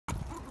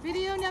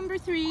Video number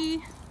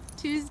 3,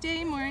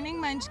 Tuesday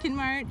morning Munchkin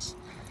March.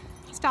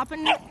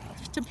 Stopping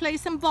to play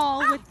some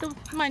ball with the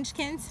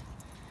Munchkins.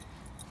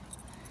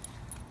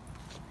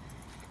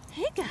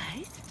 Hey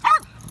guys.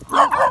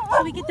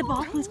 Shall we get the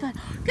ball? Who's got?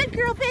 Good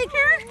girl,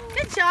 Baker.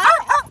 Good job.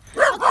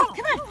 Okay,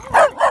 come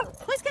on.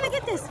 Who's gonna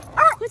get this?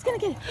 Who's gonna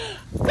get it?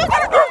 Go get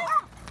it, guys.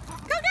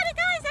 Go get it,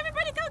 guys.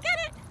 Everybody go get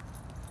it.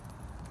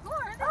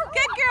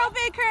 Good girl,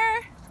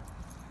 Baker.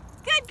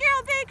 Good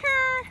girl,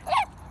 Baker.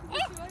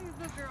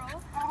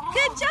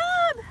 Good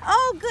job.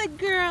 Oh, good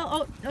girl.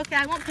 Oh, okay,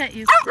 I won't pet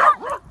you.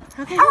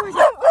 Okay, who is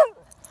it?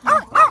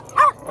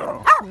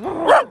 You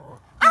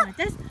want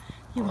this?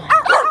 You want it?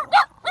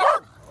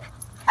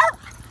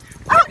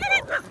 Go get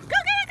it. Go get it. Go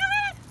get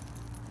it.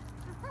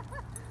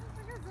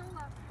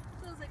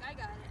 Zola's like, I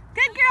got it.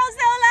 Good girl,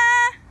 Zola.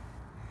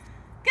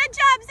 Good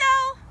job,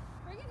 Zoe.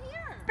 Bring it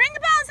here. Bring the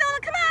ball, Zola.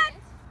 Come on.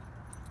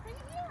 Bring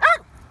it here.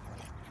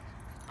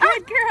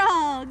 Good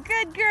girl.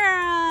 Good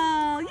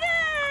girl. Yay.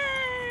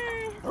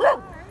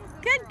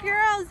 Good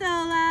girl,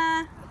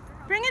 Zola.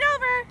 Bring it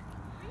over.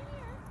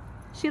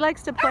 She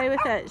likes to play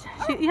with it.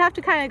 You have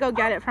to kind of go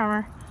get it from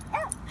her.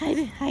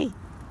 Hi.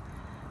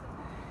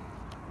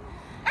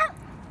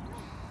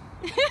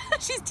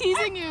 She's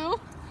teasing you.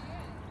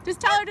 Just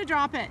tell her to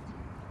drop it.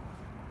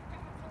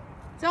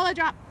 Zola,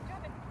 drop.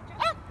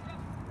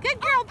 Good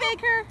girl,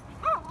 Baker.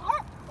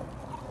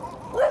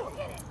 Go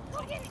get it.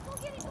 Go get it. Go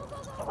get it.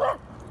 Go.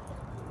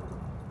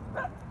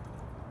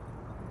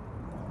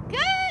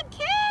 Good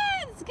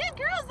kids. Good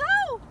girl,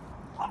 Zoe.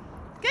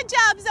 Good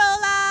job,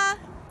 Zola.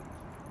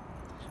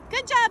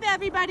 Good job,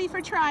 everybody,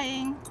 for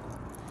trying.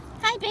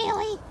 Hi,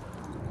 Bailey.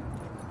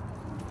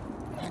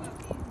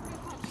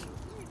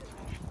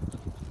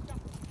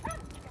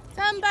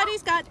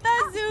 Somebody's got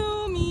the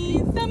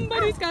zoomies.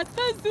 Somebody's got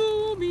the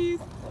zoomies.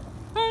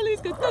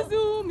 Harley's got the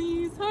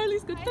zoomies.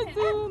 Harley's got the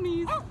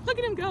zoomies. Look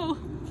at him go.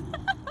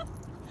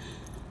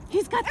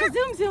 He's got the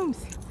zoom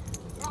zooms.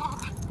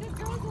 Good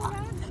girl,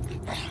 Zola.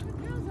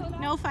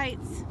 No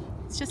fights.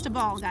 It's just a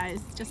ball,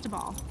 guys. Just a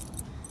ball.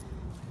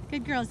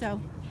 Good girl, Zoe.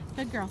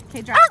 Good girl.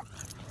 Okay, drop.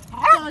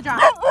 Zola,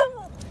 drop.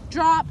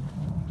 Drop.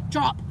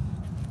 Drop.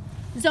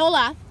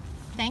 Zola.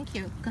 Thank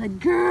you. Good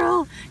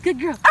girl. Good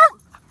girl.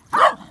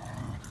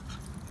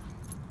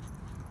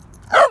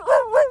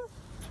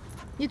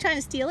 You trying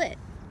to steal it?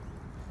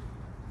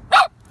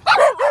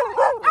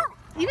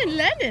 Even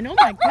Lennon. Oh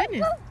my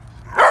goodness.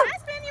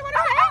 Aspen, you want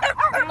to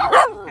play? No?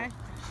 Okay.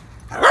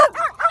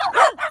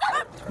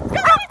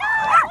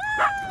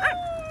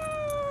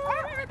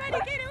 Everybody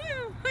get it.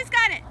 Who's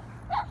got it?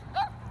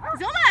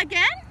 Zola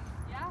again?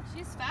 Yeah,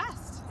 she's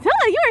fast.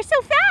 Zola, you are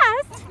so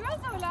fast. Good girl,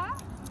 Zola.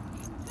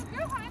 Good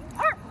girl, hon.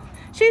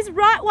 She's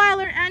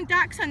Rottweiler and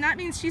Dachshund. That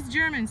means she's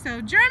German.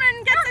 So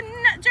Germany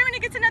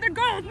gets another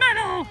gold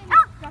medal.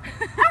 Drop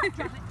it.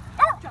 Drop it.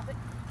 Drop it.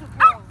 Good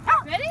girl.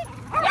 Ready?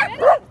 Ready?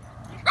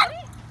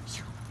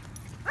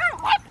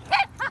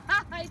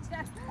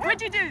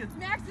 What'd you do?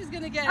 Max is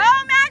gonna get it.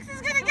 Oh, Max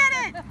is gonna get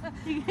it.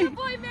 Good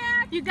boy,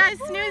 Max. You guys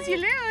snooze, you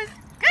lose.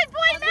 Good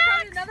boy, They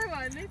found Max. another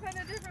one. They found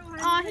a different one.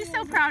 Oh, he's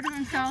so proud of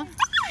himself.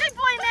 Good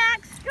boy,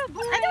 Max. Good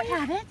boy. I don't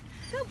have it.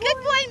 Good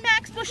boy,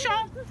 Max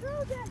Beauchamp. Good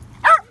girl, Dad.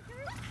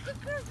 Good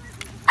girl.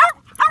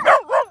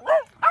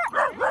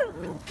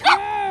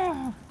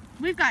 Oh,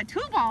 we've got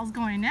 2 balls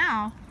going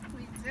now.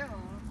 We do.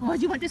 Oh,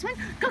 do you want this one?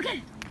 Go get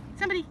it.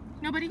 Somebody?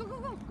 Nobody?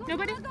 Go.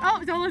 Nobody? Go.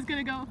 Oh, Zola's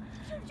gonna go.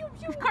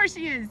 Of course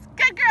she is.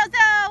 Good girl,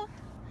 Zoe.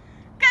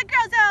 Good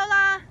girl,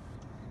 Zola.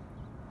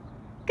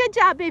 Good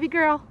job, baby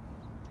girl.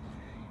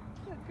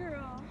 Good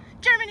girl.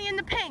 Germany in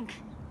the pink.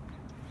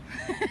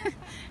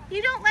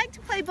 You don't like to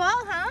play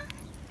ball, huh?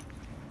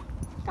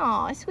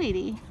 Aw,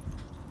 sweetie.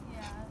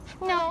 Yeah.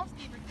 No. Just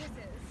gave her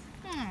kisses.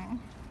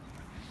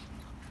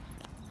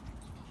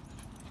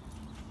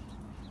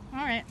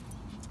 All right.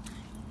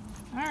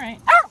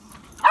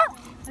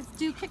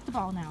 Let's kick the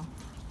ball now.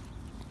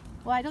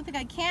 Well, I don't think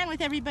I can with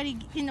everybody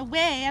in the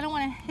way. I don't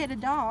want to hit a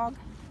dog.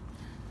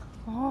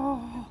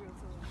 Oh.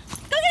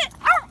 Go get it!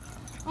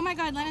 Oh my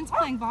God, Lennon's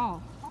playing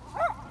ball.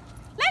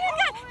 Lennon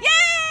got it!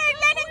 Yay!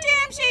 Lennon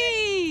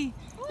Damji!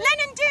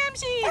 Lennon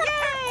Damji!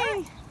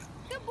 Yay!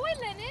 Good boy,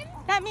 Lennon.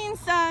 That means,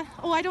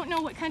 oh, I don't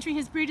know what country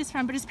his breed is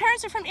from, but his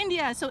parents are from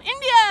India, so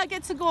India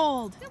gets a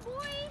gold. Good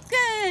boy.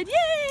 Good,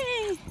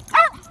 yay!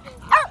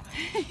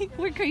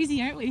 We're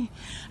crazy, aren't we?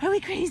 Are we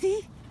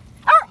crazy?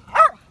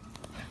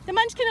 The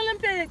Munchkin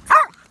Olympics!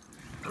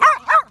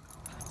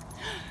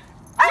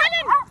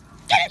 Lennon!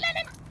 Get it,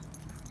 Lennon!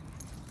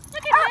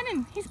 Look at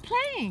Lennon, he's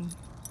playing.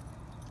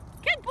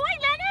 Good boy,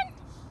 Lennon!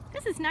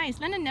 This is nice,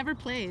 Lennon never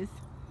plays.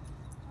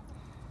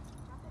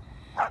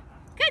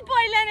 Good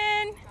boy,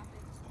 Lennon!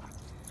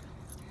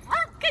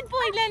 Good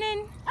boy,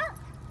 Lennon!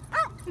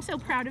 I'm so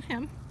proud of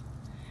him.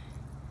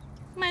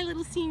 My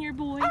little senior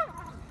boy.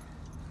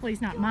 Well,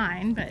 he's not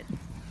mine, but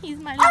he's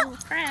my little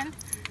friend.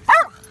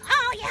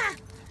 Oh, yeah!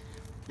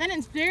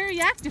 Lennon's very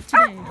active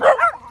today.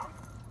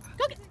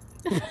 Go get...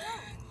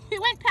 It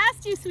went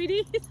past you,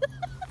 sweetie.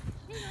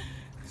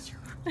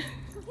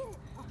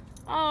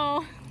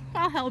 Oh,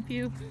 I'll help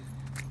you.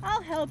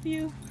 I'll help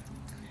you.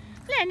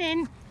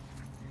 Lennon,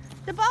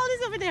 the ball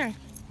is over there.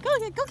 Go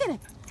get it.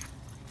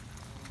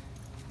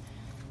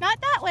 Not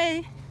that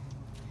way.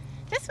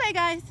 This way,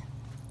 guys.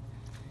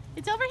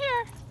 It's over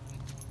here.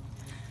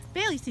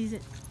 Bailey sees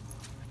it.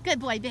 Good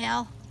boy,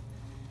 Bale.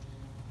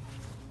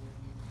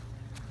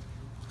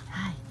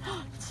 Hi.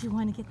 Do you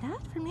want to get that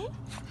for me?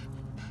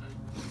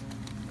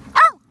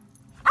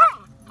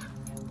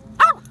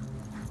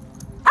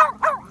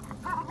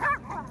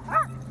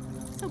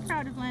 So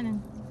proud of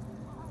Lennon.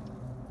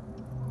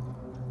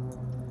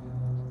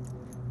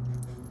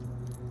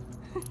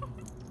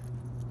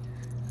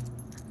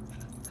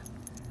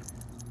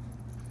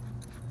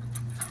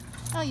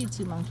 Oh, you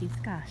two monkeys,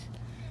 gosh.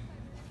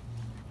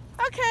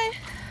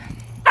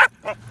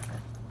 Okay.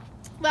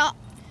 Well,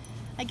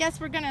 I guess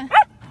we're gonna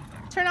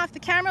turn off the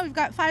camera. We've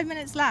got 5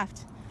 minutes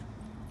left.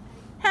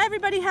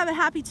 Everybody have a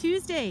happy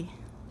Tuesday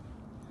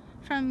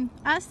from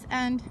us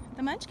and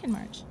the Munchkin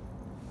March.